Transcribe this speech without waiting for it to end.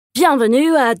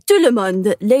Bienvenue à tout le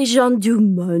monde, les gens du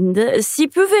monde. Si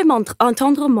vous pouvez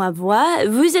entendre ma voix,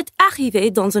 vous êtes arrivés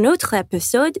dans un autre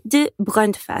épisode de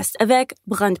Brundfast avec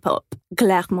Brund Pope.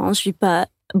 Clairement, je suis pas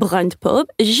Brund Pope.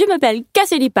 Je m'appelle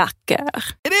Cassidy Parker.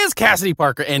 It is Cassidy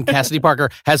Parker, and Cassidy Parker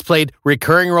has played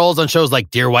recurring roles on shows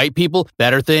like Dear White People,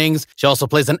 Better Things. She also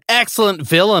plays an excellent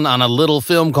villain on a little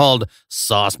film called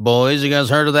Sauce Boys. You guys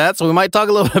heard of that? So we might talk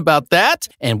a little bit about that.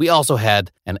 And we also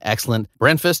had an excellent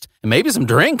breakfast and maybe some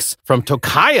drinks from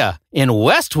Tokaya in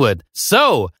Westwood.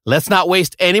 So let's not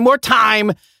waste any more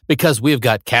time because we've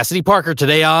got Cassidy Parker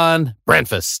today on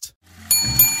Breakfast.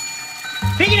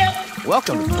 Pick it up!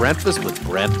 Welcome to Breakfast with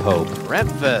Brent Pope.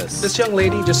 Breakfast. This young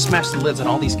lady just smashed the lids on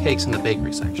all these cakes in the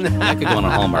bakery section. That could go on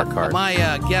a Hallmark card. My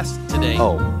guest today.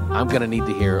 Oh, I'm going to need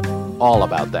to hear all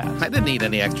about that. I didn't eat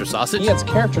any extra sausage. He adds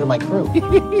character to my crew.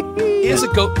 Is a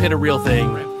goat pit a real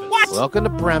thing? What? Welcome to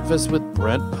Breakfast with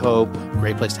Brent Pope.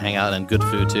 Great place to hang out and good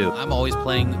food, too. I'm always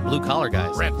playing blue-collar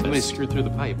guys. Somebody screwed through the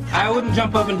pipe. I wouldn't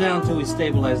jump up and down until we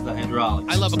stabilize the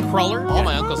hydraulics. I love a cruller. All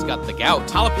my uncles got the gout.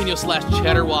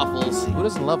 Jalapeno/cheddar waffles. Who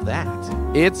doesn't love that?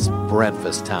 It's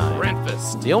Breakfast time.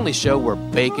 Breakfast. The only show where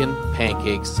bacon,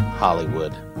 pancakes,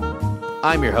 Hollywood.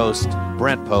 I'm your host,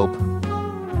 Brent Pope.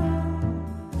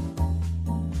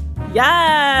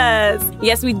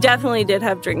 Yes, we definitely did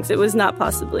have drinks. It was not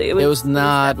possibly. It was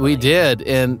not. We did.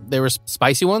 And there were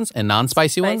spicy ones and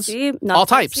non-spicy ones. Not all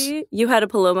spicy. types. You had a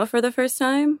Paloma for the first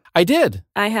time. I did.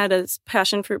 I had a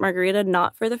passion fruit margarita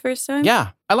not for the first time. Yeah,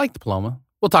 I like the Paloma.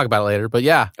 We'll talk about it later, but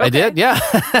yeah, okay. I did, yeah.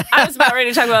 I was about ready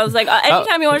to talk about it. I was like,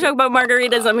 anytime you want to talk about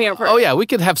margaritas, I'm here for it. Oh, yeah, we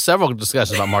could have several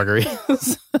discussions about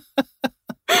margaritas.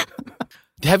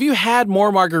 Have you had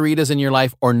more margaritas in your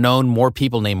life or known more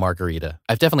people named Margarita?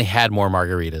 I've definitely had more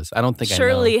margaritas. I don't think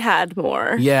Surely had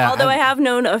more. Yeah. Although I have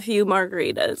known a few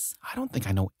margaritas. I don't think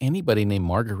I know anybody named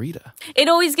Margarita. It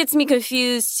always gets me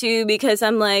confused, too, because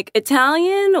I'm like,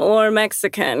 Italian or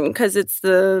Mexican? Because it's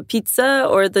the pizza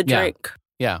or the drink.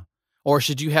 Yeah. Or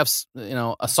should you have,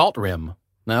 a salt rim?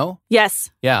 No? Yes.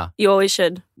 Yeah. You always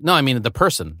should. No, I mean the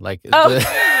person.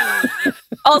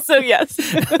 Also, yes.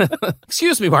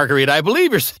 Excuse me, Margarita. I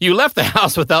believe you left the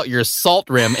house without your salt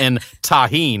rim and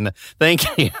tahine.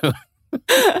 Thank you.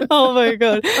 Oh, my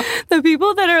God. The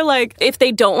people that are like, if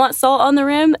they don't want salt on the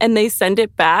rim and they send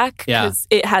it back because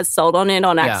it has salt on it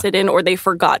on accident or they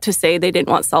forgot to say they didn't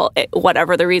want salt,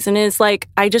 whatever the reason is, like,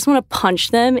 I just want to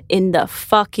punch them in the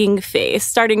fucking face,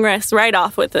 starting right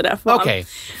off with an F-bomb. Okay,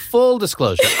 full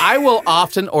disclosure. I will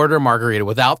often order a margarita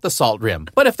without the salt rim.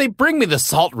 But if they bring me the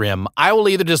salt rim, I will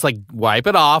either just, wipe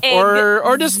it off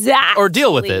or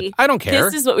deal with it. I don't care.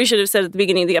 This is what we should have said at the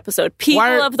beginning of the episode.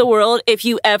 People of the world, if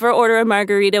you ever order a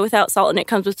margarita without salt and it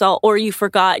comes with salt, or you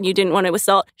forgot and you didn't want it with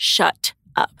salt, shut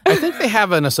up. I think they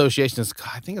have an association.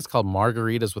 I think it's called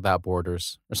Margaritas Without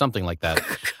Borders or something like that.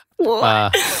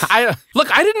 I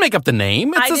didn't make up the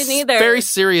name. It's didn't either. Very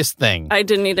serious thing. I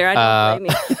didn't either. I don't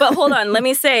blame you. But hold on, let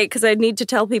me say, because I need to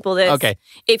tell people this. Okay.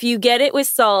 If you get it with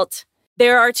salt,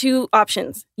 there are two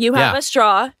options. You have a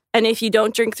straw, and if you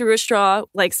don't drink through a straw,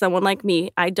 like someone like me,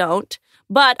 I don't.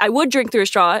 But I would drink through a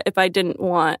straw if I didn't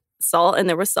want salt and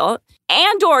there was salt.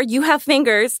 And or you have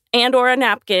fingers and or a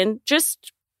napkin.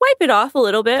 Just wipe it off a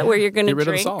little bit where you're going to drink.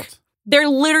 Get rid of the salt. They're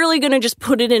literally going to just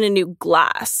put it in a new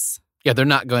glass. Yeah, they're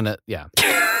not going to,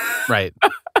 right.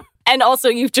 And also,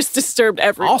 you've just disturbed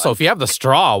everyone. Also, if you have the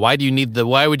straw, why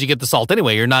would you get the salt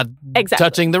anyway? You're not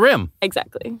touching the rim.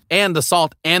 Exactly. And the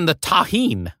salt and the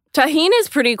tahine. Tahine is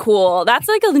pretty cool. That's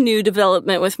like a new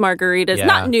development with margaritas. Yeah.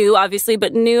 Not new, obviously,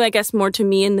 but new, I guess, more to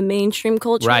me in the mainstream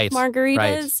culture of margaritas.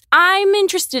 Right. I'm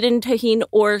interested in tahine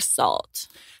or salt.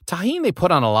 Tahine they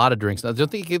put on a lot of drinks. Now, don't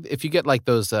think if you get like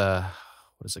those, what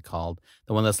is it called?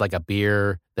 The one that's like a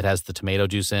beer that has the tomato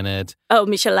juice in it. Oh,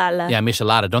 michelada. Yeah,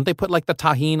 michelada. Don't they put like the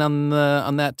tahine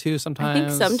on that too sometimes? I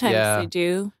think sometimes they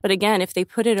do. But again, if they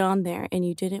put it on there and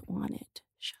you didn't want it.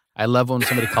 I love when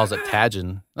somebody calls it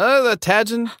Tajin. Oh, the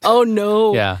Tajin? Oh,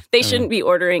 no. Yeah. They shouldn't be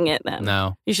ordering it then.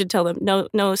 No. You should tell them,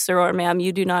 no, sir or ma'am,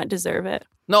 you do not deserve it.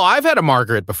 No, I've had a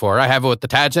Margaret before. I have it with the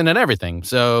Tajin and everything.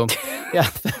 So, yeah,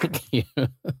 thank you.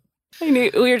 I knew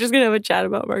we were just going to have a chat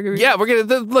about margarita. Yeah, we're going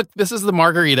to, look, this is the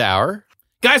Margarita Hour.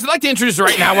 Guys, I'd like to introduce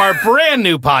right now our brand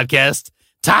new podcast,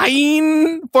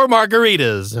 Tahine for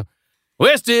Margaritas.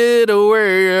 Wasted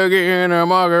away again in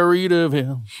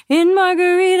Margaritaville. In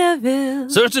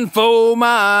Margaritaville. Searching for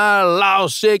my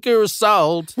lost shaker of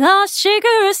salt. Lost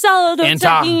shaker of salt of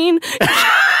tahine.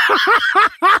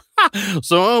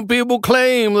 Some people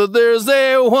claim that there's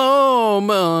a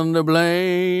woman to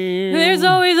blame. There's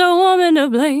always a woman to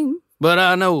blame. But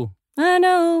I know I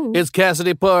know. It's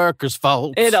Cassidy Parker's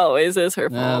fault. It always is her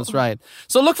fault. That's right.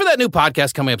 So look for that new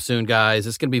podcast coming up soon, guys.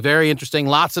 It's going to be very interesting.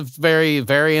 Lots of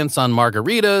variants on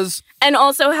margaritas. And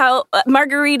also how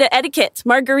margarita etiquette,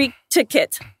 margarita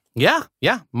kit. Yeah,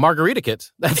 Margarita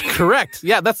Kit. That's correct.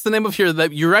 Yeah, that's the name of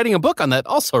you're writing a book on that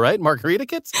also, right? Margarita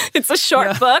Kits? It's a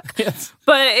short book, yes.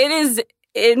 But it is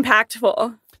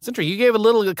impactful. It's interesting. You gave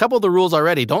a couple of the rules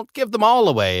already. Don't give them all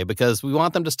away because we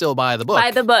want them to still buy the book.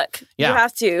 Buy the book. Yeah. You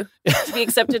have to be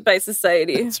accepted by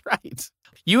society. That's right.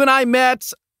 You and I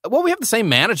met. Well, we have the same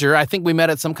manager. I think we met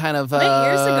at some kind of... years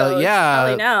ago. Yeah.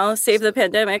 Probably now. Save the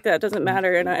pandemic. That doesn't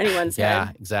matter in anyone's head.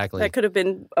 Yeah, exactly. That could have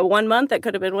been 1 month. That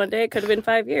could have been 1 day. It could have been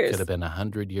 5 years. Could have been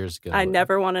 100 years ago. I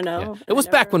never want to know. Yeah. It was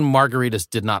back when margaritas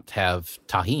did not have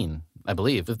tahini, I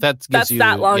believe. If that gives That's you,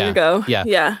 that long ago.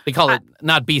 Yeah. They call it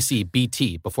not BC,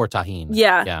 BT, before tahini.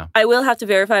 Yeah. I will have to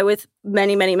verify with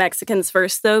many, many Mexicans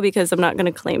first, though, because I'm not going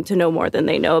to claim to know more than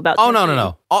they know about Oh,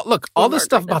 no. All this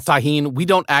stuff about margaritas. tahini, we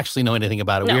don't actually know anything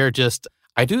about it. No. We're just...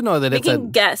 I do know that We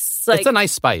can guess. It's a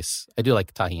nice spice. I do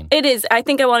like tahini. It is. I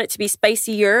think I want it to be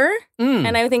spicier,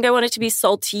 and I think I want it to be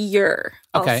saltier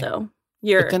Okay. also.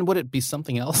 But then would it be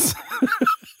something else?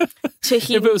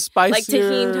 Tahini. If it was spicier. Like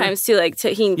tahini times 2, like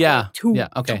tahini. Yeah. 2. Yeah.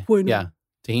 Okay. 2.0. Yeah.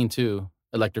 Tahini 2,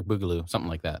 Electric Boogaloo, something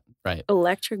like that. Right.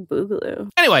 Electric Boogaloo.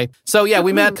 Anyway, so yeah,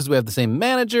 we met because we have the same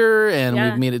manager and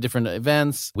Yeah. we meet at different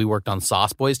events. We worked on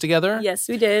Sauce Boys together. Yes,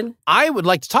 we did. I would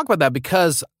like to talk about that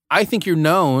because I think you're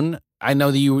known. I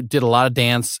know that you did a lot of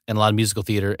dance and a lot of musical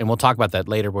theater, and we'll talk about that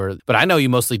later. But I know you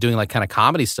mostly doing like kind of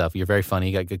comedy stuff. You're very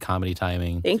funny. You got good comedy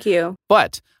timing. Thank you.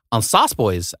 But on Sauce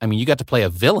Boys, I mean, you got to play a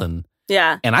villain.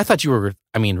 Yeah. And I thought you were,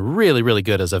 really, really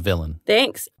good as a villain.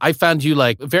 Thanks. I found you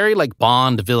like very like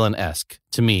Bond villain-esque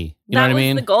to me. You know what I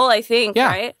mean? That was the goal, I think, Yeah.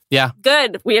 right? Yeah.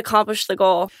 Good. We accomplished the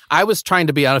goal. I was trying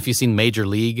to be, I don't know if you've seen Major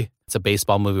League. It's a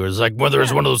baseball movie where it's like, whether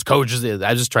it's one of those coaches.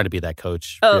 I was just trying to be that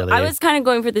coach. Oh, really. I was kind of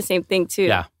going for the same thing, too.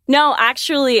 Yeah. No,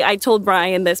 actually, I told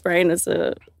Brian this. Brian is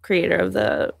the creator of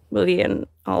the movie and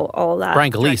all that.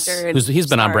 Brian Galise, he's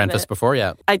been on star of Breakfast it. before,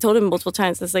 yeah. I told him multiple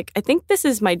times, I was like, I think this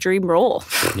is my dream role.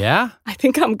 Yeah? I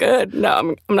think I'm good.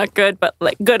 No, I'm not good, but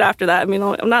like good after that. I mean,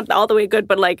 I'm not all the way good,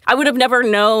 but like I would have never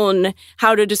known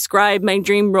how to describe my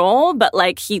dream role, but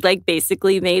like he like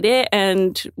basically made it,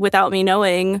 and without him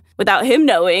knowing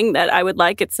that I would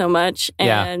like it so much.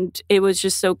 Yeah. And it was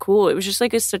just so cool. It was just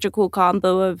like such a cool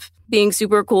combo of being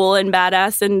super cool and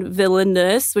badass and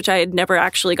villainous, which I had never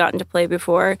actually gotten to play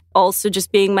before. Also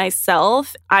just being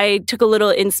myself. I took a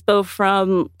little inspo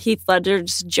from Heath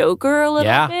Ledger's Joker a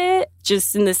little bit,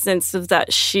 just in the sense of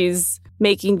that she's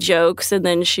making jokes and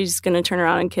then she's going to turn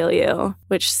around and kill you,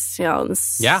 which sounds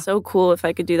so cool if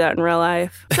I could do that in real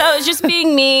life. So it's just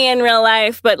being me in real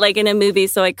life, but like in a movie,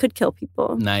 so I could kill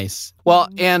people. Nice. Well,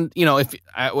 and, if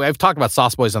I've talked about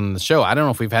Sauce Boys on the show. I don't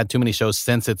know if we've had too many shows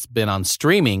since it's been on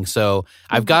streaming. So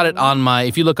I've got it on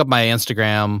if you look up my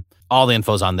Instagram, all the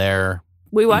info's on there.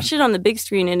 We watched it on the big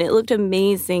screen and it looked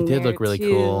amazing. It did look really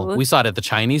too. cool. We saw it at the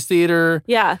Chinese Theater.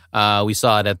 Yeah. We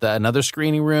saw it at another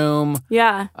screening room.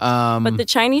 Yeah. But the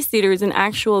Chinese Theater is an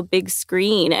actual big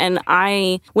screen. And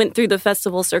I went through the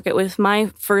festival circuit with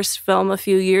my first film a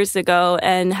few years ago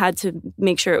and had to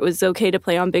make sure it was okay to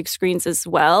play on big screens as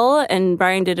well. And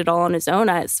Brian did it all on his own.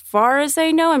 As far as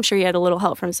I know, I'm sure he had a little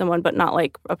help from someone, but not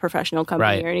like a professional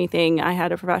company or anything. I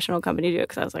had a professional company do it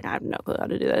because I was like, I have no clue how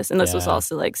to do this. And this was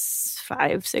also like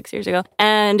 5-6 years ago.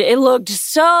 And it looked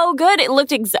so good. It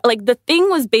looked like the thing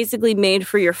was basically made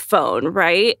for your phone,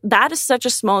 right? That is such a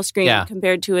small screen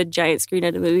compared to a giant screen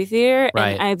at a movie theater.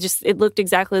 Right. And it looked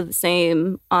exactly the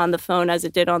same on the phone as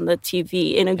it did on the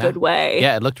TV in a good way.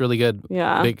 Yeah, it looked really good.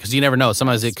 Yeah. Because you never know.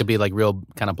 Sometimes it could be like real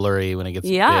kind of blurry when it gets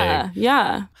big.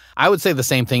 Yeah. I would say the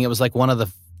same thing. It was like one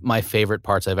of my favorite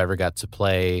parts I've ever got to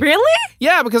play. Really?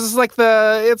 Yeah, because it's like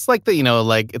it's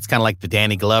kind of like the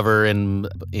Danny Glover in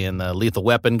Lethal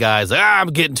Weapon guys. Like, I'm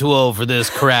getting too old for this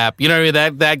crap. You know what I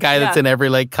mean? That guy that's in every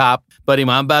like cop. Buddy, I'm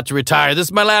about to retire. This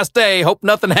is my last day. Hope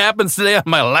nothing happens today on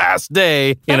my last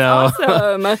day. You know?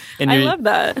 Awesome. And I love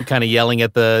that. Kind of yelling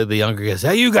at the younger guys.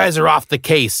 Hey, you guys are off the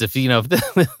case. If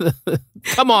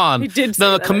come on. He did say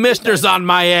the that, commissioner's on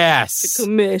my ass. The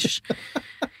commish.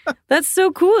 That's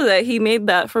so cool that he made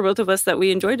that for both of us, that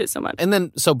we enjoyed it so much. And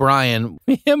then, so Brian,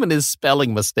 him and his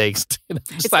spelling mistakes.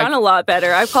 It's gone a lot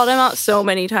better. I've called him out so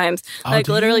many times.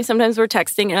 Literally, sometimes we're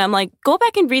texting and I'm like, go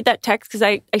back and read that text because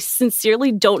I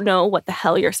sincerely don't know what the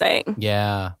hell you're saying.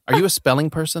 Yeah. Are you a spelling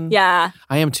person? Yeah.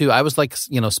 I am too. I was like,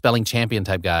 spelling champion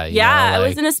type guy. I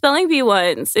was in a spelling bee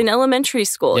once in elementary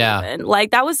school. Yeah. Even.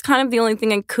 Like that was kind of the only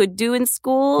thing I could do in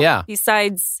school. Yeah.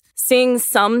 Besides sing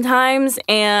sometimes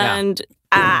and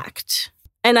act.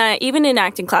 And even in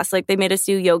acting class, like they made us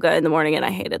do yoga in the morning and I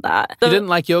hated that. You didn't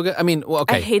like yoga? I mean, well,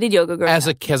 okay. I hated yoga growing As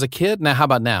up. a kid? Now, how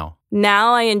about now?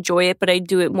 Now I enjoy it, but I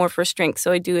do it more for strength.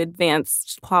 So I do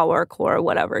advanced power, core,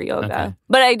 whatever yoga. Okay.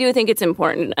 But I do think it's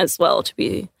important as well to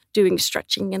be doing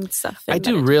stretching and stuff. And I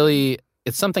do really,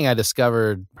 it's something I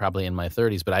discovered probably in my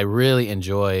 30s, but I really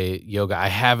enjoy yoga.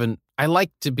 I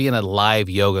like to be in a live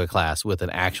yoga class with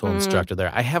an actual instructor there.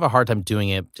 I have a hard time doing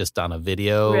it just on a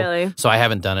video. Really? So I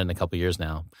haven't done it in a couple years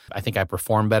now. I think I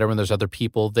perform better when there's other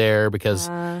people there because,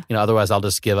 otherwise I'll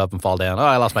just give up and fall down. Oh,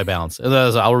 I lost my balance.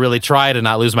 I'll really try to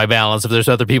not lose my balance if there's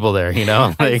other people there,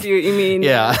 I see what you mean.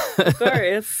 Yeah. Of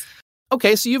course.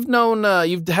 Okay, so you've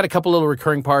had a couple little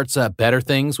recurring parts, Better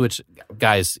Things, which,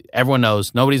 guys, everyone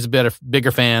knows nobody's a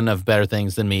bigger fan of Better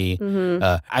Things than me.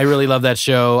 I really love that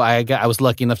show. I was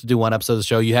lucky enough to do one episode of the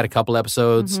show. You had a couple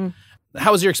episodes.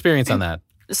 How was your experience on that?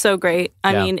 So great.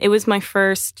 I mean, it was my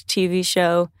first TV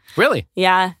show. Really?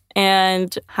 Yeah.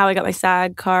 And how I got my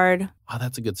SAG card. Oh,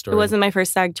 that's a good story. It wasn't my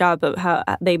first SAG job, but how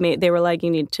they were like, you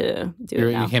need to do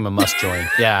it now. You became a must join.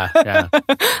 Yeah.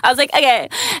 I was like, okay.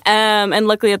 And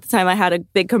luckily at the time I had a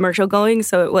big commercial going,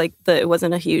 so it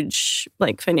wasn't a huge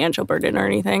financial burden or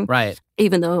anything. Right.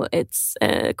 Even though it's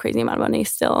a crazy amount of money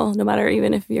still, no matter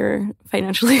even if you're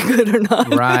financially good or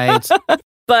not. Right.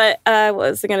 But what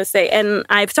was I going to say? And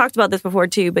I've talked about this before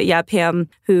too, but yeah, Pam,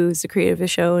 who's the creator of the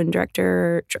show and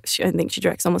director, I think she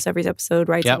directs almost every episode,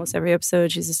 writes almost every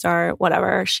episode. She's a star,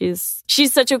 whatever. She's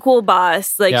such a cool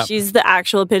boss. She's the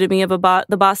actual epitome of the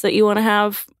boss that you want to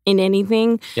have in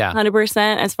anything. Yeah.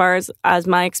 100% as far as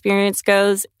my experience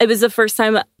goes. It was the first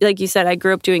time, like you said, I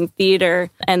grew up doing theater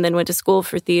and then went to school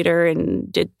for theater and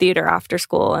did theater after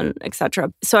school and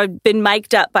etc. So I've been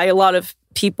mic'd up by a lot of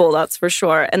people, that's for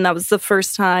sure. And that was the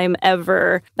first time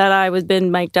ever that I was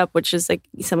been mic'd up, which is like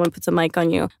someone puts a mic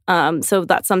on you. So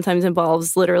that sometimes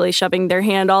involves literally shoving their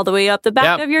hand all the way up the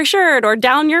back of your shirt or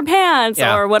down your pants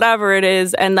or whatever it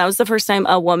is. And that was the first time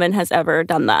a woman has ever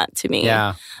done that to me.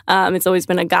 Yeah. It's always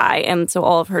been a guy. And so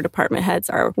all of her department heads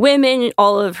are women.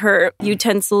 All of her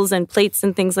utensils and plates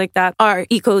and things like that are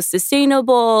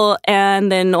eco-sustainable. And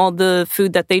then all the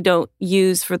food that they don't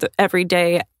use for the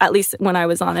everyday, at least when I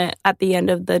was on it, at the end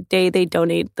of the day, they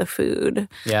donate the food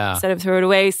instead of throw it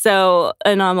away. So,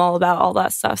 and I'm all about all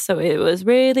that stuff. So it was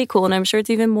really cool. And I'm sure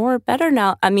it's even more better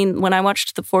now. I mean, when I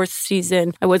watched the 4th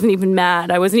season, I wasn't even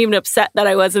mad. I wasn't even upset that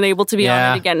I wasn't able to be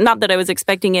on it again. Not that I was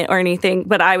expecting it or anything,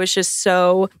 but I was just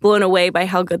so blown away by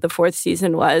how good the 4th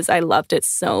season was. I loved it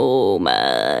so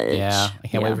much. Yeah. I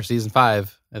can't wait for season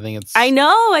 5. I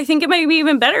know. I think it might be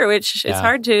even better, which is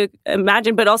hard to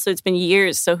imagine, but also it's been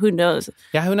years. So who knows?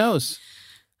 Yeah. Who knows?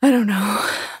 I don't know.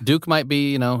 Duke might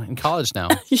be, in college now.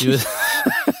 She was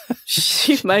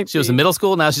she was in middle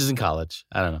school. Now she's in college.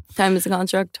 I don't know. Time is a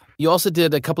construct. You also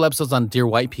did a couple episodes on Dear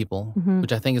White People,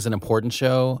 which I think is an important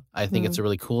show. I think it's a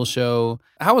really cool show.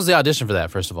 How was the audition for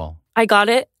that, first of all? I got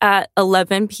it at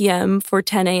 11 p.m. for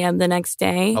 10 a.m. the next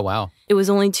day. Oh, wow. It was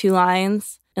only 2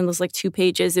 lines and it was like 2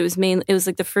 pages. It was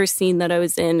like the first scene that I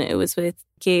was in. It was with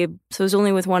Gabe. So it was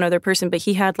only with one other person, but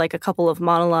he had like a couple of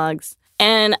monologues.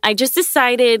 And I just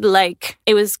decided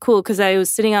it was cool because I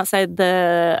was sitting outside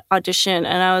the audition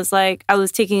and I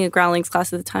was taking a Groundlings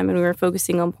class at the time and we were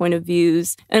focusing on point of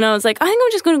views. And I was like, I think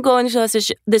I'm just going to go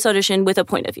into this audition with a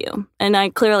point of view. And I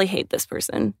clearly hate this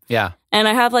person. Yeah. And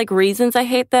I have reasons I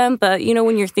hate them. But,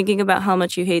 when you're thinking about how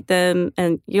much you hate them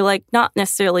and you're not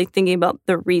necessarily thinking about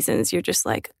the reasons, you're just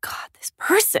like, God, this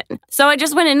person. So I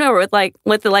just went in there with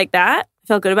it like that. I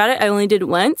felt good about it. I only did it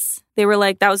once. They were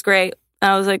like, that was great.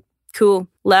 And I was like, cool.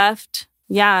 Left.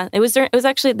 Yeah. It was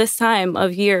actually this time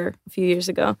of year, a few years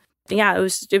ago. Yeah. It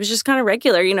was just kind of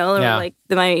regular,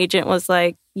 my agent was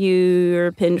like,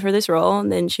 you're pinned for this role.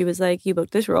 And then she was like, you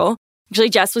booked this role. Actually,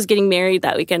 Jess was getting married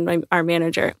that weekend, our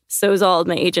manager. So it was all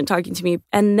my agent talking to me.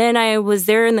 And then I was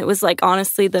there and it was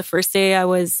honestly, the first day I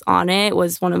was on it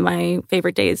was one of my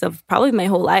favorite days of probably my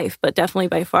whole life, but definitely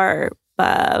by far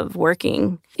of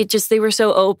working. They were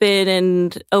so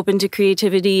open to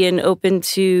creativity and open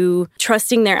to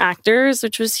trusting their actors,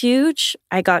 which was huge.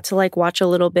 I got to watch a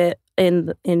little bit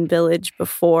in Village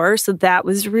before, so that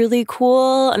was really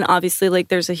cool. And obviously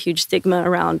there's a huge stigma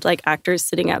around actors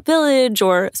sitting at Village,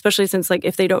 or especially since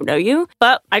if they don't know you.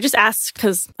 But I just asked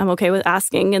because I'm okay with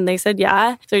asking, and they said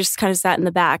yeah. So I just kind of sat in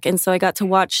the back, and so I got to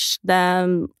watch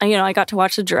them. I got to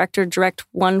watch the director direct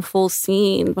one full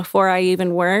scene before I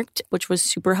even worked, which was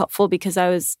super helpful because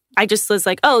I just was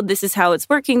like, oh, this is how it's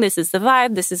working. This is the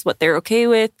vibe. This is what they're okay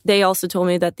with. They also told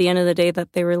me that at the end of the day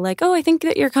that they were like, oh, I think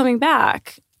that you're coming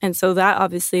back. And so that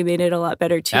obviously made it a lot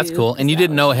better too. That's cool. And you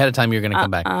didn't know ahead of time you were going to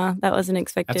come back. That wasn't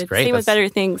expected. That's great. Same with Better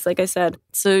Things, like I said.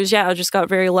 So yeah, I just got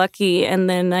very lucky. And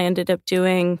then I ended up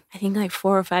doing, I think, like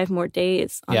 4 or 5 more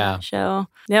days on that show.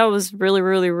 Yeah, it was really,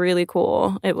 really, really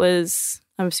cool.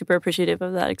 I'm super appreciative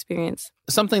of that experience.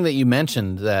 Something that you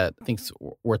mentioned that I think's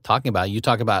worth talking about, you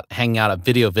talk about hanging out at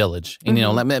Video Village. And,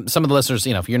 some of the listeners,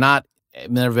 if you're not,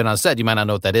 never been on a set, you might not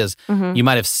know what that is. You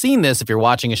might have seen this if you're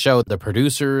watching a show. The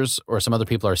producers or some other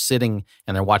people are sitting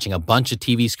and they're watching a bunch of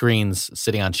TV screens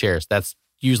sitting on chairs. That's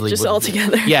usually just all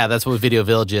together. Yeah, that's what Video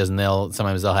Village is. And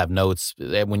sometimes they'll have notes.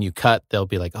 When you cut, they'll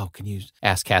be like, "Oh, can you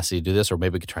ask Cassidy to do this, or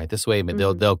maybe we could try it this way." But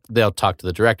they'll talk to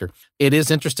the director. It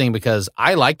is interesting because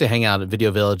I like to hang out at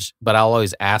Video Village, but I'll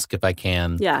always ask if I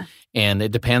can. Yeah. And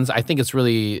it depends. I think it's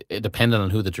really dependent on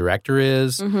who the director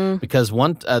is, because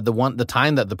the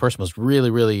time that the person was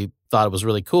really thought it was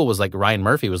really cool was like Ryan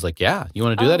Murphy was like, "Yeah, you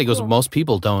want to do that?" He goes,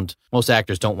 cool. Most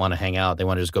actors don't want to hang out. They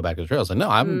want to just go back to the trailer. I was like, "No,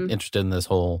 I'm interested in this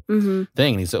whole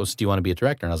thing." And he said, "Do you want to be a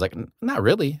director?" And I was like, "Not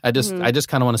really. I just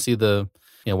kind of want to see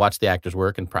watch the actors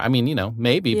work." And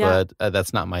maybe, but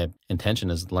that's not my intention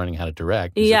is learning how to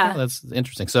direct. Yeah. Like, that's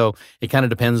interesting. So it kind of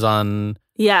depends on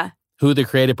who the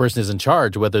creative person is in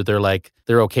charge, whether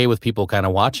they're okay with people kind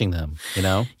of watching them,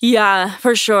 Yeah,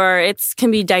 for sure. It can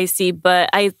be dicey, but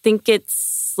I think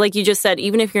it's like you just said,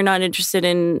 even if you're not interested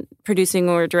in producing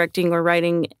or directing or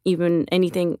writing even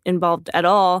anything involved at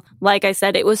all, like I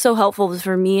said, it was so helpful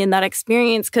for me in that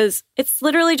experience because it's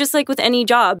literally just like with any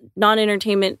job,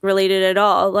 non-entertainment related at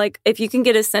all. Like if you can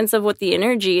get a sense of what the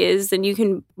energy is, then you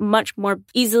can much more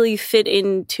easily fit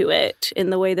into it in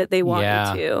the way that they want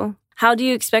you to. How do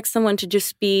you expect someone to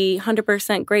just be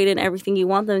 100% great in everything you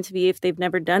want them to be if they've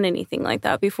never done anything like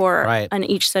that before? Right. And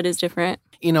each set is different.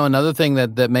 Another thing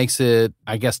that makes it,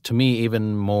 I guess, to me,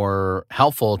 even more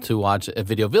helpful to watch a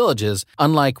Video Village is,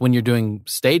 unlike when you're doing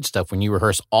stage stuff, when you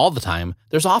rehearse all the time,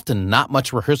 there's often not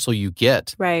much rehearsal you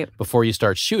get before you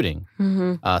start shooting.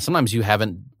 Sometimes you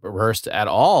haven't rehearsed at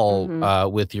all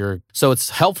so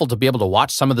it's helpful to be able to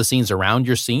watch some of the scenes around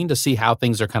your scene to see how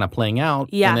things are kind of playing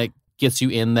out. Yeah. And it gets you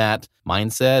in that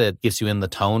mindset. It gets you in the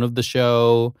tone of the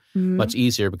show much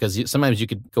easier because sometimes you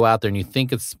could go out there and you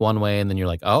think it's one way and then you're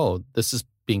like, oh, this is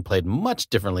being played much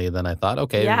differently than I thought.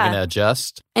 Okay, we're going to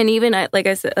adjust. And even like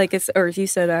I said, or if you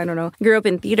said, I don't know, grew up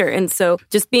in theater. And so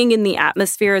just being in the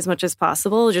atmosphere as much as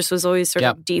possible just was always sort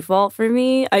of default for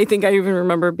me. I think I even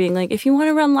remember being like, if you want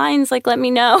to run lines, like, let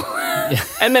me know.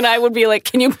 And then I would be like,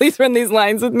 can you please run these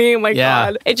lines with me? Oh my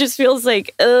God. It just feels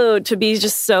like, to be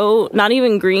just so not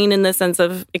even green in the sense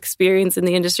of experience in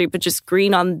the industry, but just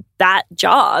green on that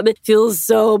job. It feels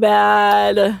so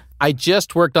bad. I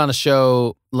just worked on a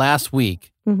show last week.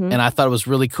 And I thought it was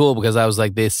really cool because I was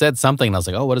like, they said something and I was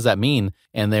like, oh, what does that mean?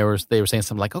 And they were saying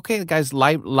something like, okay, guys,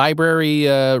 library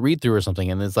read through or something.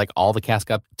 And it's like all the cast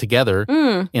got together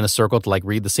in a circle to like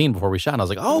read the scene before we shot. And I was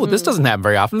like, oh, this doesn't happen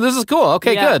very often. This is cool.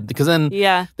 Okay, good. Because then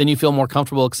you feel more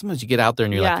comfortable. Because sometimes you get out there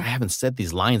and you're like, I haven't said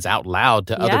these lines out loud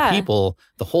to other people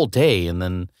the whole day. And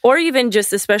then, or even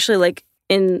just especially like,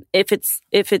 if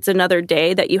it's another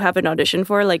day that you have an audition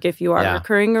for, like if you are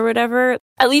recurring or whatever,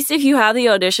 at least if you have the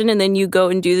audition and then you go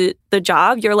and do the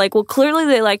job, you're like, well, clearly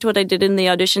they liked what I did in the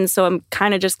audition, so I'm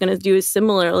kind of just going to do it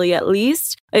similarly at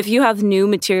least. If you have new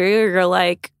material, you're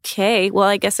like, okay, well,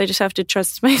 I guess I just have to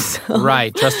trust myself.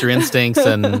 Right, trust your instincts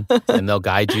and they'll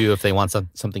guide you if they want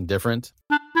something different.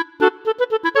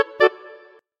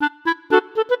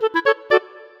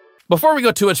 Before we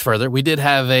go too much further, we did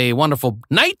have a wonderful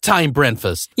nighttime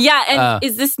breakfast. Yeah, and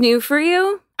is this new for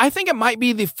you? I think it might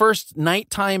be the first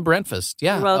nighttime breakfast.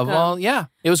 Yeah, You're welcome. Of all. Yeah,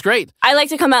 it was great. I like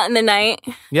to come out in the night.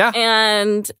 Yeah,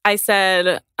 and I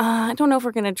said, I don't know if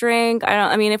we're gonna drink.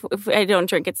 If I don't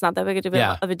drink, it's not that big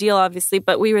of a deal, obviously.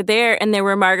 But we were there, and there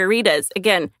were margaritas.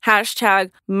 Again, hashtag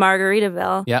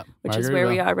Margaritaville. Yeah, which is where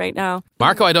we are right now.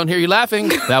 Marco, I don't hear you laughing.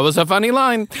 That was a funny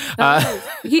line.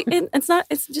 It's not.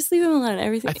 It's just leave him alone.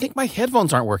 Everything. I think my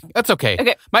headphones aren't working. That's okay.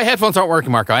 Okay, my headphones aren't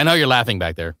working, Marco. I know you're laughing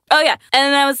back there. Oh yeah, and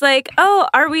then I was like, oh,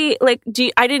 are we like?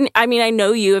 I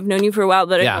know you. I've known you for a while,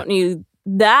 but I don't know you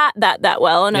that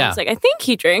well. And I was like, I think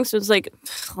he drinks. It was like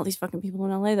all these fucking people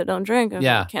in LA that don't drink.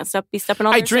 I can't be stepping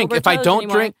on. I drink. If I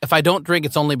don't drink,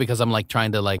 it's only because I'm like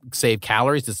trying to like save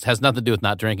calories. It has nothing to do with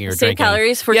not drinking or drinking. Save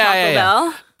calories for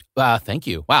Taco Bell. Thank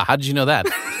you. Wow, how did you know that?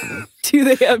 Do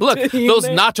they have Look, those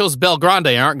nachos Bel Grande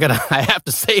aren't gonna. I have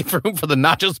to save room for the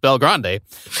nachos Bel Grande.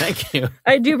 Thank you.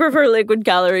 I do prefer liquid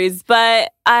calories,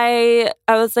 but I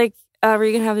was like, were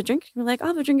you going to have a drink? We're like, I'll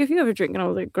have a drink if you have a drink. And I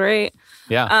was like, great.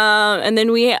 Yeah. And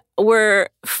then we were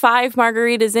 5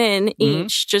 margaritas in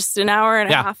each, just an hour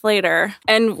and a half later.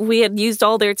 And we had used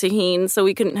all their tahini, so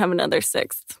we couldn't have another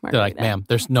 6th margarita. They're like, ma'am,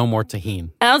 there's no more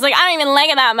tahini. And I was like, I don't even like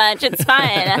it that much. It's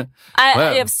fine.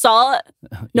 I have salt.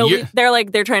 No,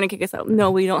 they're trying to kick us out.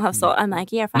 No, we don't have salt. I'm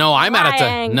like, yeah, fine. No, I'm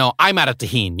out of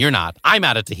tahini. You're not. I'm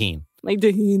out of tahini. My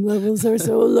tahini levels are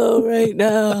so low right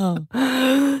now.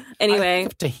 Anyway. I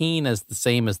think of tahini as the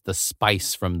same as the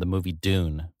spice from the movie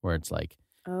Dune, where it's like,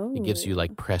 it gives you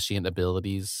like prescient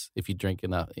abilities if you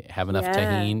have enough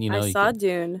tahini. I saw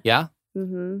Dune. Yeah?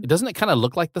 Mm-hmm. Doesn't it kind of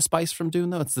look like the spice from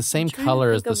Dune, though? It's the same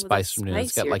color as the spice from Dune.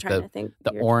 It's got like the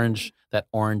orange, that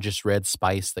orangish red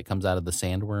spice that comes out of the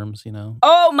sandworms, you know?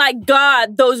 Oh my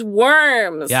God, those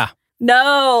worms. Yeah.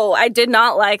 No, I did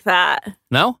not like that.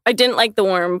 No? I didn't like the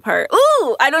worm part.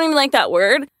 Ooh, I don't even like that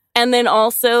word. And then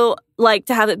also, like,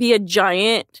 to have it be a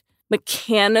giant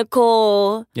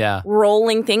mechanical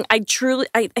rolling thing. I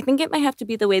think it might have to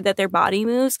be the way that their body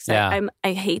moves, because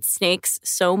I hate snakes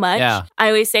so much. Yeah. I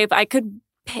always say if I could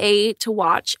pay to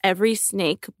watch every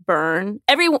snake burn,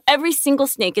 every single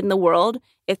snake in the world,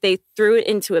 if they threw it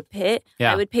into a pit,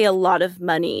 I would pay a lot of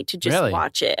money to just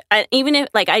watch it. Even if,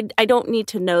 like, I don't need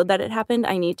to know that it happened.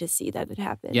 I need to see that it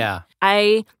happened. Yeah.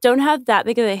 I don't have that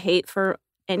big of a hate for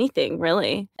anything,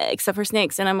 really, except for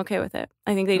snakes, and I'm okay with it.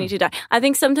 I think they need to die. I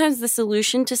think sometimes the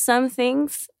solution to some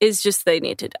things is just they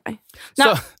need to die.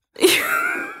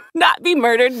 Not be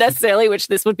murdered necessarily, which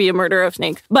this would be a murder of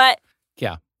snakes, but...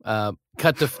 Yeah.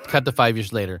 Cut to 5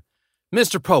 years later.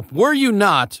 Mr. Pope, were you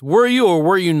or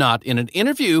were you not in an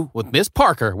interview with Miss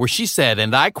Parker where she said,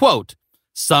 and I quote,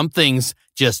 "Some things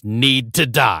just need to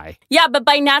die"? Yeah, but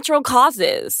by natural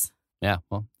causes. Yeah,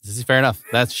 well, this is fair enough.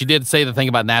 She did say the thing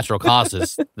about natural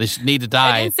causes. They need to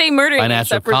die. I didn't say murdering by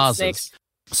natural causes.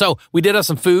 So we did have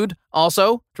some food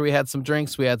also. After we had some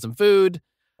drinks, we had some food.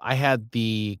 I had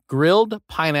the grilled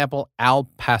pineapple al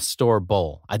pastor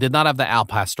bowl. I did not have the al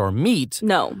pastor meat.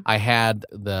 No. I had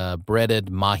the breaded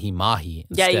mahi-mahi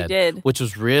instead. Yeah, you did. Which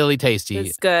was really tasty.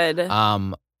 It's good.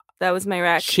 That was my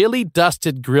rack. Chili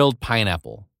dusted grilled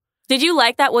pineapple. Did you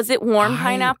like that? Was it warm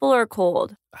pineapple or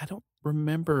cold? I don't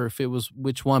remember if it was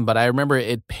which one, but I remember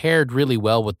it paired really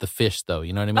well with the fish, though.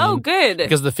 You know what I mean? Oh, good.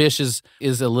 Because the fish is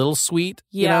a little sweet,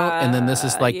 you know, and then this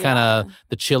is like kind of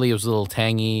the chili was a little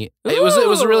tangy. Ooh, it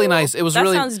was really nice. It was that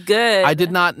sounds good. I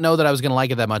did not know that I was going to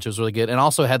like it that much. It was really good, and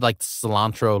also had like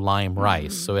cilantro lime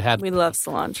rice. So it had. We love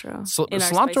cilantro.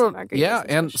 Cilantro, yeah,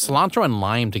 and cilantro and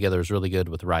lime together is really good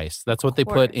with rice. That's what they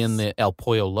put in the El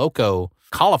Pollo Loco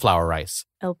cauliflower rice.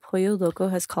 El Pollo Loco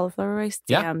has cauliflower rice?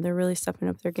 Damn, they're really stepping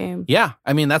up their game. Yeah.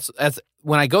 I mean, that's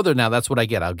when I go there now, that's what I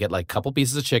get. I'll get like a couple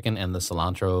pieces of chicken and the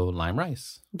cilantro lime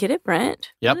rice. Get it,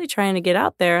 Brent. Yep. Really trying to get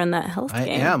out there in that health game. I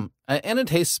am. And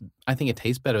I think it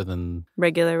tastes better than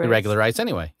regular rice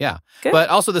anyway. Yeah. Good. But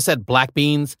also this had black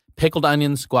beans, pickled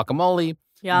onions, guacamole.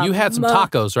 Yum. You had some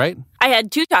tacos, right? I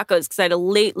had 2 tacos because I had a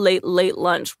late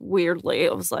lunch. Weirdly,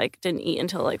 it was like didn't eat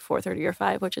until like 4:30 or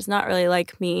 5, which is not really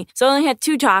like me. So I only had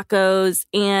 2 tacos,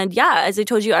 and yeah, as I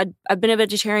told you, I've been a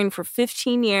vegetarian for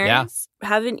 15 years. Yeah.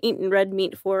 Haven't eaten red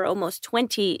meat for almost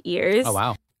 20 years. Oh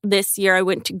wow! This year I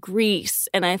went to Greece,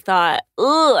 and I thought,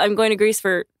 oh, I'm going to Greece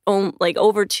for like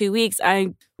over 2 weeks.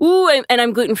 And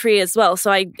I'm gluten-free as well.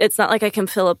 So it's not like I can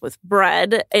fill up with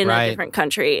bread in a different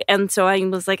country. And so I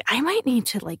was like, I might need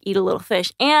to like eat a little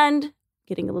fish, and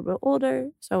getting a little bit older.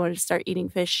 So I wanted to start eating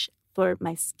fish for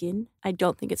my skin. I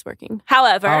don't think it's working.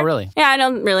 However, oh really? Yeah, I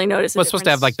don't really notice. It's supposed to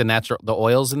have like the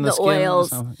oils in the skin.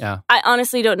 Oils. Yeah. I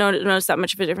honestly don't notice that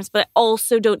much of a difference, but I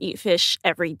also don't eat fish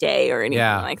every day or anything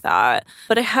like that.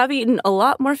 But I have eaten a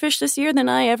lot more fish this year than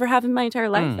I ever have in my entire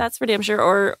life. That's for damn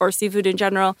sure. Or seafood in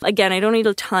general. Again, I don't eat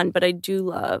a ton, but I do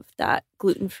love that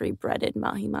gluten-free breaded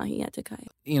mahi-mahi at Takaya.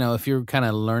 You know, if you're kind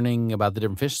of learning about the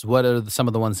different fishes, what are some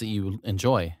of the ones that you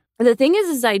enjoy? The thing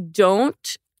is I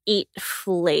don't eat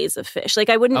fillets of fish. Like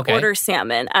I wouldn't order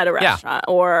salmon at a restaurant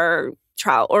or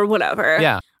trout or whatever.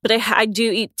 Yeah. But I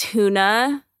do eat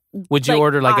tuna. Would you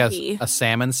order like a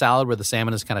salmon salad where the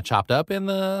salmon is kind of chopped up in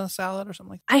the salad or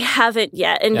something like that? I haven't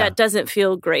yet, and that doesn't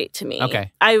feel great to me.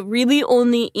 Okay. I've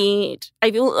only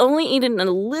eaten a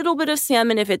little bit of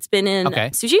salmon if it's been in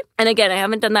sushi. And again, I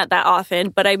haven't done that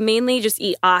often, but I mainly just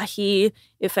eat ahi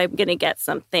if I'm going to get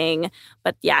something.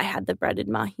 But yeah, I had the breaded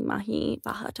mahi-mahi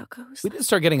Baja tacos. We did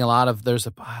start getting a lot of,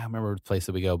 I remember the place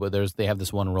that we go, but they have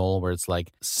this one roll where it's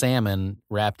like salmon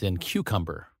wrapped in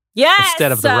cucumber. Yes!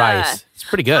 Instead of the rice. It's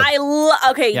pretty good. I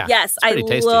love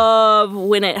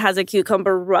when it has a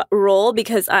cucumber roll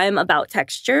because I'm about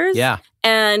textures. Yeah.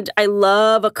 And I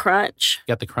love a crunch.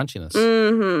 Got the crunchiness.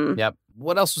 Mm-hmm. Yep.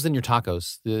 what else was in your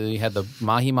tacos? You had the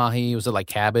mahi-mahi. Was it like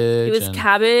cabbage? It was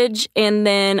cabbage, and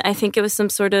then I think it was some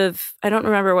sort of, I don't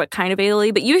remember what kind of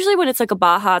aioli, but usually when it's like a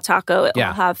Baja taco, it will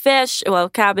have fish, it will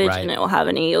have cabbage, and it will have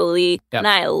an aioli. Yep. And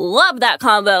I love that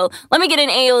combo. Let me get an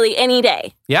aioli any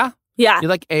day. Yeah? Yeah. You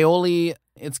like aioli?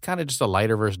 It's kind of just a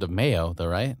lighter version of mayo, though,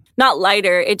 right? Not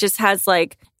lighter. It just has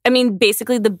like, I mean,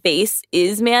 basically the base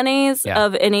is mayonnaise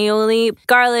of an aioli.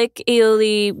 Garlic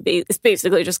aioli, it's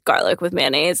basically just garlic with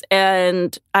mayonnaise.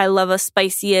 And I love a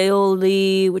spicy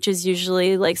aioli, which is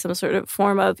usually like some sort of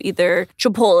form of either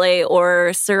chipotle or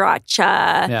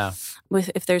sriracha. Yeah.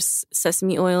 If there's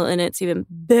sesame oil in it, it's even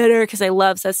better because I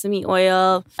love sesame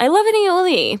oil. I love an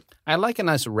aioli. I like a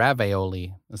nice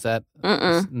ravioli. Is that?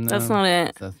 No, that's not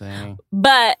it. That's the thing.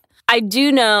 But I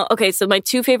do know, okay, so my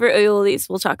 2 favorite aiolis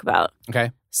we'll talk about.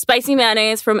 Okay. Spicy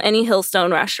mayonnaise from any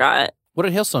Hillstone restaurant. What are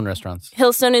Hillstone restaurants?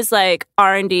 Hillstone is like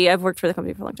R&D. I've worked for the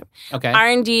company for a long time. Okay.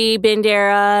 R&D,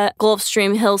 Bandera,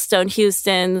 Gulfstream, Hillstone,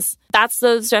 Houston's. That's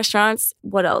those restaurants.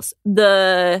 What else?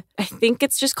 I think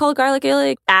it's just called Garlic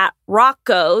aioli at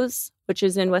Rocco's, which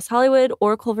is in West Hollywood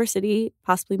or Culver City,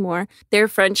 possibly more. Their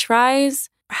French fries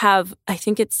have, I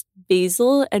think it's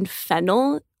basil and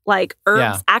fennel, like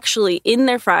herbs actually in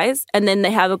their fries, and then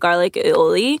they have a garlic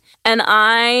aioli. And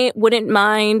I wouldn't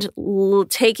mind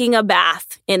taking a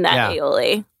bath in that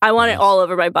aioli. I want it all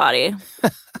over my body.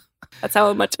 That's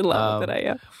how much in love with it I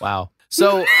am. Wow.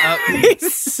 So,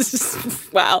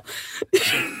 wow.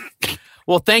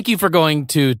 Well, thank you for going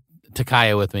to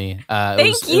Takaya with me.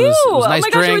 Thank you. It was nice oh my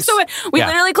gosh, it was so much. We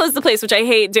literally closed the place, which I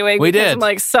hate doing. We did. I'm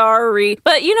like, sorry.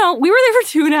 But, we were there for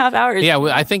 2.5 hours. Yeah,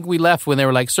 I think we left when they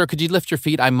were like, sir, could you lift your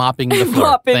feet? I'm mopping the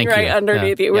floor. Mopping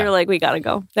underneath you. We were like, we got to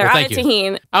go. They're out of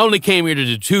tahini. I only came here to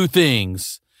do 2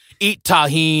 things. Eat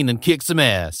tahini and kick some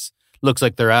ass. Looks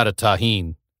like they're out of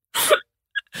tahini.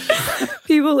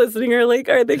 People listening are like,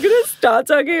 are they going to stop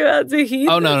talking about tahini?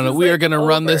 Oh, no. We are going to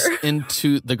run this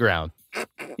into the ground.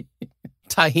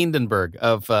 Ty Hindenburg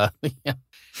of,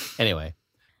 Anyway,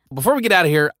 before we get out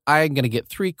of here, I'm going to get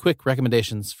 3 quick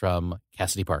recommendations from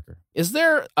Cassidy Parker. Is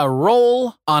there a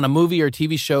role on a movie or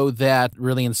TV show that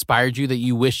really inspired you that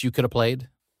you wish you could have played?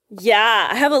 Yeah,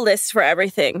 I have a list for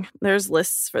everything. There's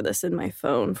lists for this in my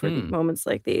phone for moments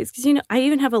like these. Because, I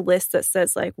even have a list that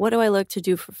says, like, what do I like to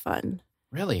do for fun?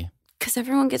 Really? Because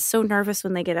everyone gets so nervous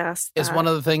when they get asked that. Is one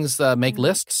of the things make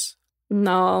lists?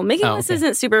 No, making lists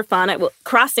isn't super fun.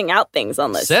 Crossing out things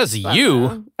on lists. Says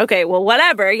you. Okay, well,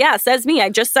 whatever. Yeah, says me. I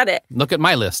just said it. Look at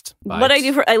my list. I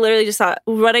literally just thought,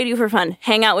 what I do for fun,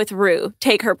 hang out with Rue,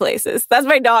 take her places. That's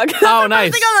my dog. Oh,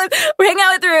 nice. Hang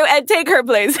out with Rue and take her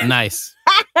places. Nice.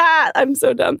 I'm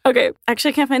so dumb. Okay,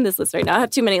 actually, I can't find this list right now. I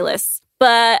have too many lists.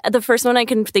 But the first one I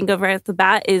can think of right off the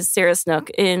bat is Sarah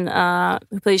Snook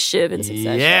who plays Shiv in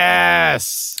Succession.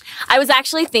 Yes. I was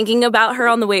actually thinking about her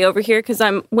on the way over here because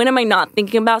when am I not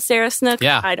thinking about Sarah Snook?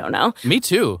 Yeah. I don't know. Me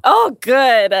too. Oh,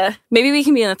 good. Maybe we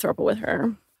can be in a throuple with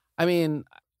her. I mean,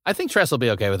 I think Tress will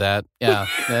be okay with that. Yeah.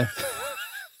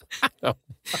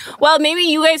 Well, maybe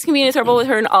you guys can be in a throuple with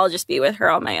her and I'll just be with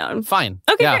her on my own. Fine.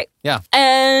 Okay, great. Yeah.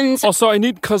 And also, I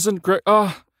need cousin Greg.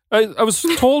 I was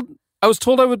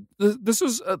told I would. This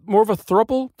is more of a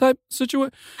throuple type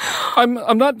situation.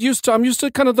 I'm used to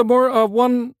kind of the more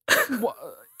one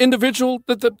individual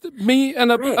that me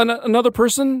and another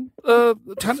person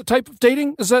type of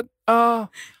dating. Is that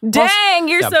dang?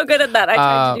 You're so good at that. I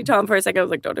tried to do Tom for a second. I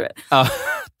was like, don't do it.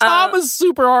 Tom is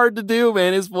super hard to do,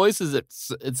 man. His voice is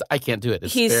it's I can't do it.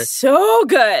 He's so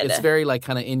good. It's very like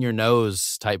kind of in your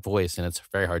nose type voice, and it's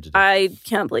very hard to do. I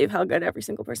can't believe how good every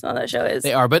single person on that show is.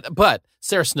 They are, but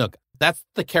Sarah Snook. That's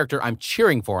the character I'm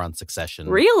cheering for on Succession.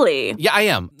 Really? Yeah, I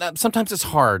am. Sometimes it's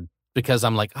hard because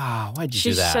I'm like, why'd you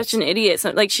do that? She's such an idiot.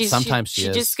 She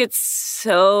just gets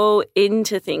so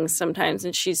into things sometimes,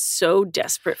 and she's so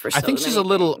desperate for. I think she's a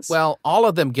little. Things. Well, all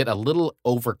of them get a little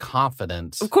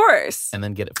overconfident, of course, and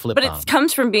then get it flipped. But it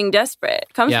comes from being desperate.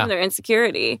 It comes from their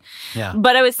insecurity. Yeah.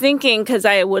 But I was thinking because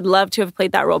I would love to have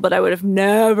played that role, but I would have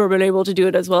never been able to do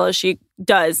it as well as she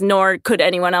does, nor could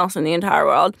anyone else in the entire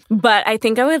world. But I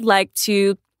think I would like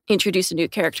to introduce a new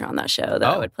character on that show that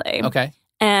I would play. Okay.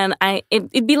 And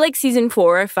it'd be like season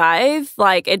 4 or 5.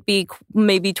 Like it'd be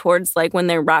maybe towards like when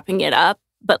they're wrapping it up.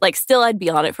 But like still I'd be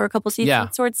on it for a couple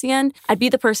seasons towards the end. I'd be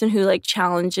the person who like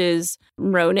challenges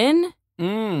Ronan.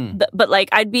 But like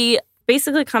I'd be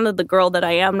basically kind of the girl that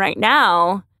I am right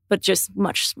now, but just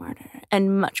much smarter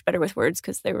and much better with words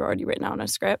because they were already written out in a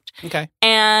script. Okay.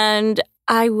 And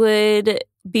I would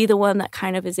be the one that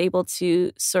kind of is able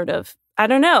to sort of, I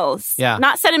don't know,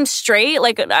 not set him straight,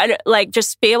 like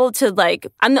just be able to like,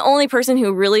 I'm the only person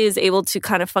who really is able to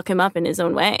kind of fuck him up in his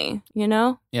own way, you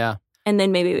know? Yeah. and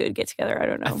then maybe we would get together. I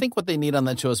don't know. I think what they need on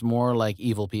that show is more like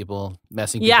evil people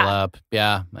messing people up.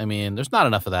 Yeah. I mean, there's not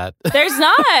enough of that. There's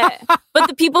not. But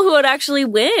the people who would actually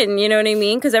win, you know what I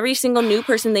mean? Because every single new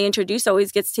person they introduce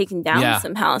always gets taken down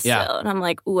somehow still. And I'm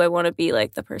like, ooh, I want to be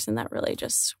like the person that really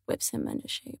just whips him into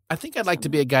shape. I think I'd like to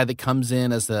be a guy that comes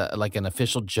in as like an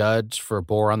official judge for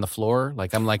Bore on the Floor.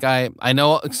 Like, I'm like, I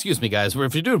know, excuse me, guys,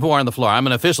 if you're doing Bore on the Floor, I'm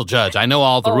an official judge. I know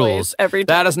all the rules. Every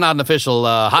time. That is not an official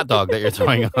hot dog that you're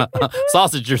throwing,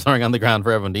 sausage you're throwing on the ground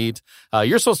for everyone to eat.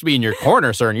 You're supposed to be in your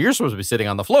corner, sir, and you're supposed to be sitting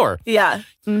on the floor. Yeah.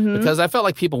 Mm-hmm. Because I felt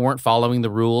like people weren't following the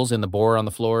rules in the Bore on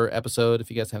the Floor episode.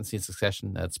 If you guys haven't seen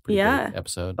Succession, that's a pretty great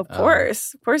episode. Of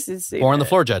course. Of course it's Bore on the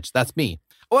Floor judge. That's me.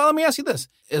 Well, let me ask you this.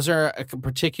 Is there a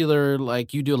particular,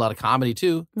 like, you do a lot of comedy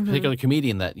too, particular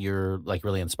comedian that you're, like,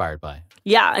 really inspired by?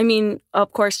 Yeah. I mean,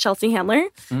 of course, Chelsea Handler.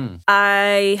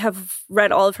 I have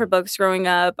read all of her books growing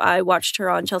up. I watched her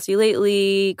on Chelsea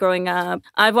Lately growing up.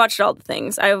 I've watched all the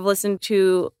things. I've listened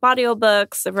to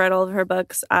audiobooks. I've read all of her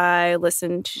books. I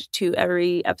listened to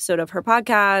every episode of her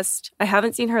podcast. I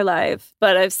haven't seen her live,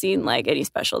 but I've seen, like, any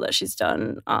special that she's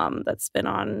done that's been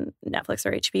on Netflix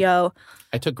or HBO.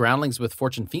 I took groundlings with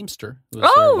Fortune Feimster, who's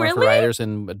one of her really? writers,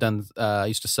 and I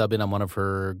used to sub in on one of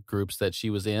her groups that she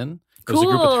was in. It was Cool.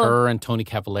 a group with her and Tony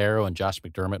Cavallero and Josh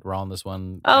McDermott were on this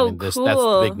one. Oh, I mean, cool. That's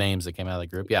the big names that came out of the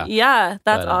group. Yeah. Yeah,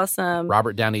 that's But, awesome.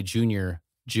 Robert Downey Jr.,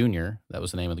 that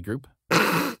was the name of the group.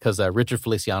 Because Richard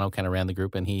Feliciano kind of ran the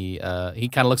group, and he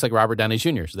kind of looks like Robert Downey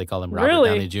Jr., so they call him Robert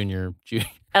Really? Downey Jr.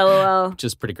 LOL. Which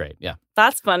is pretty great, yeah.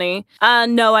 That's funny.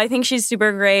 No, I think she's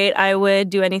super great. I would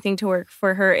do anything to work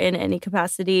for her in any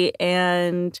capacity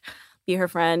and be her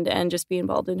friend and just be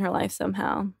involved in her life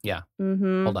somehow. Yeah.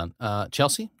 Mm-hmm. Hold on.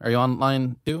 Chelsea, are you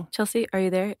online too? Chelsea, are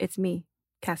you there? It's me,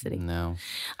 Cassidy. No.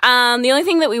 The only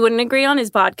thing that we wouldn't agree on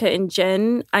is vodka and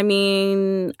gin. I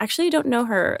mean, actually, I don't know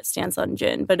her stance on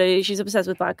gin, but she's obsessed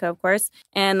with vodka, of course,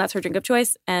 and that's her drink of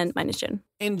choice, and mine is gin.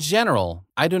 In general,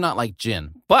 I do not like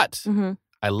gin, but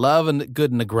I love a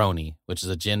good Negroni, which is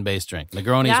a gin-based drink.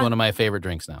 Negroni is one of my favorite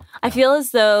drinks now. I feel as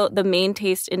though the main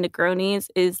taste in Negronis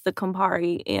is the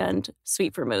Campari and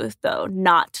sweet vermouth, though,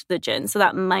 not the gin. So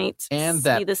that might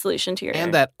be the solution to your...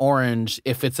 And that orange,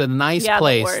 if it's a nice Yeah,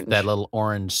 place, that little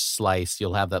orange slice,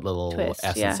 you'll have that little twist,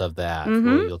 essence of that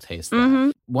where you'll taste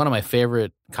that. One of my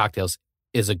favorite cocktails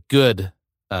is a good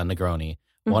Negroni.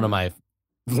 One of my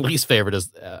least favorite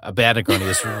is a bad Negroni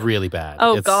is really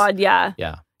bad. God, yeah.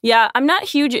 Yeah. Yeah, I'm not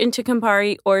huge into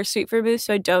Campari or sweet vermouth,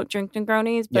 so I don't drink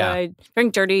Negronis, but I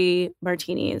drink dirty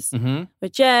martinis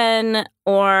with gin,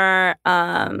 or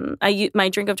my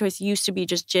drink of choice used to be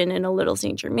just gin and a little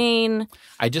Saint Germain.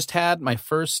 I just had my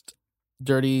first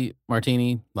dirty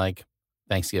martini, like,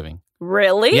 Thanksgiving.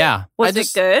 Really? Yeah. Was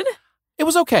it good? It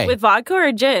was okay. With vodka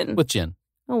or gin? With gin.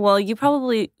 Oh, well, you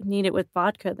probably need it with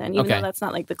vodka then, even though that's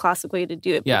not, like, the classic way to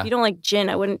do it. But if you don't like gin,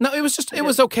 I wouldn't... No, it was just, it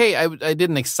was okay. I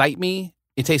didn't excite me.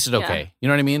 It tasted okay. Yeah. You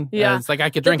know what I mean? Yeah. It's like I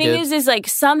could drink it. The thing is like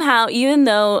somehow, even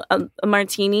though a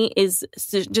martini is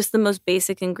just the most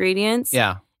basic ingredients,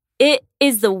 it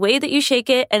is the way that you shake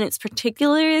it, and it's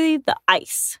particularly the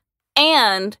ice.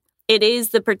 And it is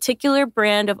the particular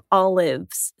brand of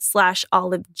olives /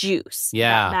 olive juice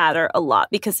that matter a lot.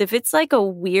 Because if it's like a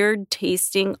weird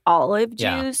tasting olive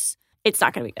juice... It's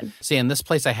not going to be good. See, in this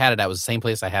place I had it at was the same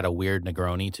place I had a weird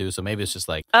Negroni too. So maybe it's just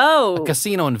like a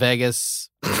casino in Vegas.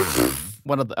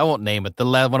 I won't name it.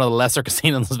 One of the lesser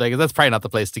casinos in Vegas. That's probably not the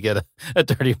place to get a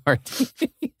dirty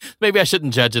martini. Maybe I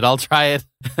shouldn't judge it. I'll try it.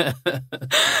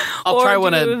 I'll try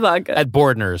one at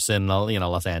Bordner's in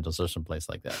Los Angeles or someplace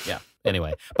like that. Yeah.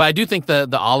 Anyway, but I do think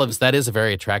the olives, that is a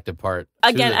very attractive part.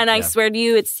 Again, and I swear to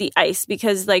you, it's the ice,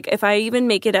 because like if I even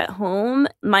make it at home,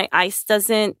 my ice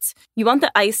doesn't. You want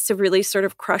the ice to really sort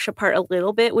of crush apart a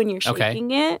little bit when you're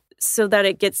shaking it, so that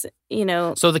it gets,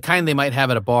 So the kind they might have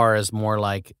at a bar is more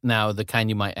like, now the kind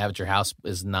you might have at your house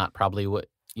is not probably what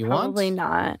you want? Probably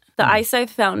not. The ice I've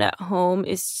found at home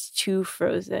is too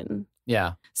frozen.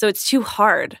 Yeah. So it's too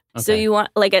hard. Okay. So you want,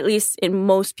 like, at least in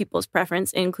most people's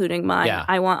preference, including mine,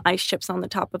 I want ice chips on the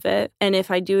top of it. And if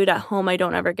I do it at home, I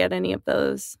don't ever get any of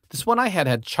those. This one I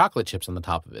had chocolate chips on the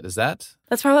top of it. Is that?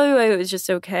 That's probably why it was just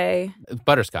okay.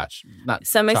 Butterscotch, not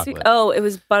semi-sweet. Oh, it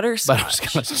was butterscotch.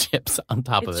 Butterscotch chips on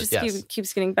top of it. It just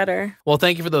keeps getting better. Well,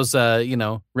 thank you for those,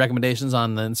 recommendations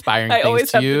on the inspiring things to you. I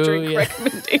always have to drink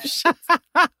recommendations.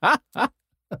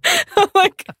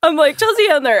 I'm like Chelsea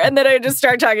Handler, and then I just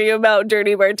start talking about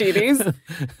dirty martinis.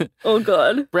 Oh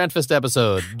God! Breakfast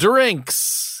episode,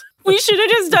 drinks. We should have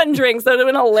just done drinks. That would have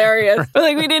been hilarious.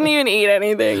 But we didn't even eat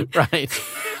anything. Right.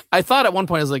 I thought at one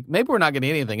point, I was like, maybe we're not getting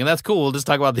anything. And that's cool. We'll just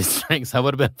talk about these drinks. That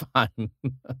would have been fine.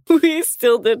 We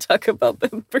still did talk about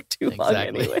them for too long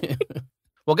anyway.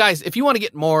 Well, guys, if you want to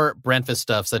get more Brentfest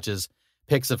stuff, such as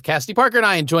pics of Cassidy Parker and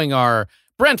I enjoying our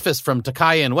Brentfest from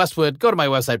Takaya and Westwood, go to my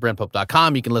website,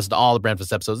 BrentPope.com. You can listen to all the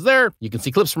Brentfest episodes there. You can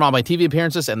see clips from all my TV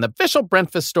appearances and the official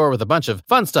Brentfest store with a bunch of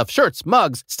fun stuff, shirts,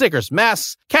 mugs, stickers,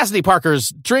 masks, Cassidy Parker's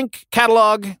drink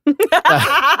catalog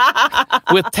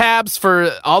with tabs for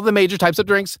all the major types of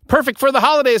drinks. Perfect for the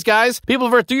holidays, guys. People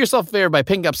do yourself a favor by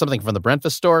picking up something from the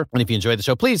Brentfest store. And if you enjoyed the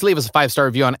show, please leave us a 5-star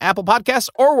review on Apple Podcasts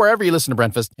or wherever you listen to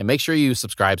Brentfest, and make sure you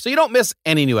subscribe so you don't miss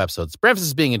any new episodes. Brentfest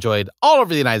is being enjoyed all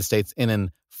over the United States and in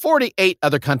 48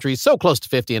 other countries, so close to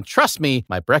 50. And trust me,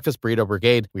 my Breakfast Burrito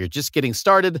Brigade, we are just getting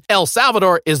started. El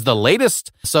Salvador is the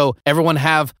latest. So everyone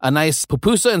have a nice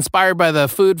pupusa inspired by the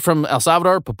food from El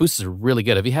Salvador. Pupusas are really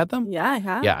good. Have you had them? Yeah, I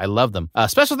have. Yeah, I love them.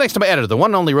 Special thanks to my editor, the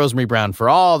one and only Rosemary Brown, for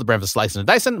all the Breakfast slicing and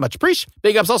dicing. Much appreciated.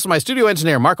 Big ups also to my studio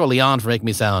engineer, Marco Leon, for making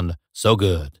me sound so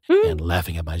good and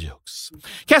laughing at my jokes.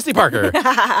 Cassidy Parker,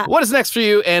 what is next for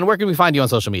you, and where can we find you on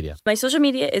social media? My social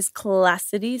media is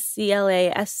Classity,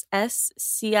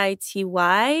 CLASSCITY.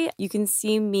 You can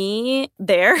see me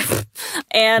there.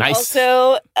 And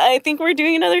also, I think we're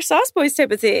doing another Sauce Boys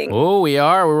type of thing. Oh, we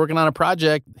are. We're working on a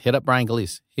project. Hit up Brian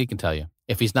Galise. He can tell you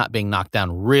if he's not being knocked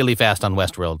down really fast on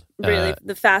Westworld. Really,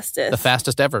 the fastest. The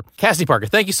fastest ever. Cassidy Parker,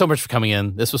 thank you so much for coming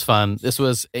in. This was fun. This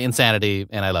was insanity,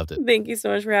 and I loved it. Thank you so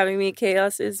much for having me.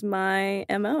 Chaos is my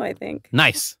MO, I think.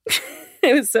 Nice.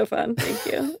 It was so fun. Thank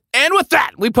you. And with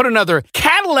that, we put another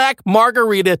Cadillac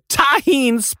Margarita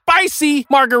Tahine Spicy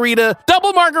Margarita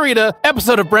Double Margarita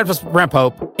episode of Breakfast with Brent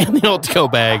Pope in the old to-go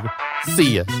bag.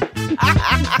 See ya.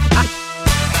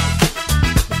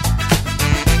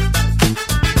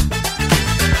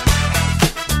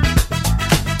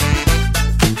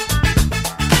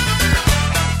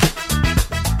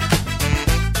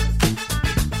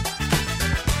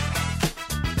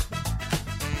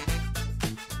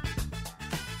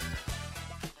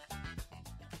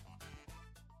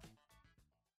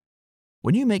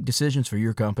 When you make decisions for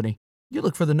your company, you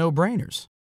look for the no-brainers.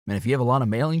 And if you have a lot of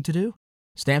mailing to do,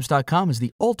 Stamps.com is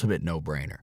the ultimate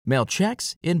no-brainer. Mail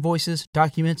checks, invoices,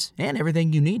 documents, and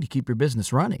everything you need to keep your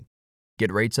business running.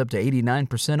 Get rates up to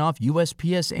 89% off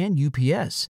USPS and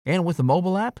UPS. And with the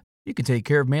mobile app, you can take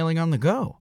care of mailing on the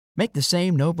go. Make the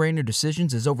same no-brainer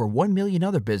decisions as over 1 million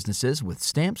other businesses with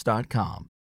Stamps.com.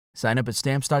 Sign up at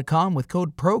Stamps.com with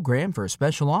code PROGRAM for a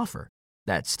special offer.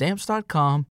 That's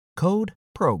Stamps.com, code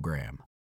PROGRAM.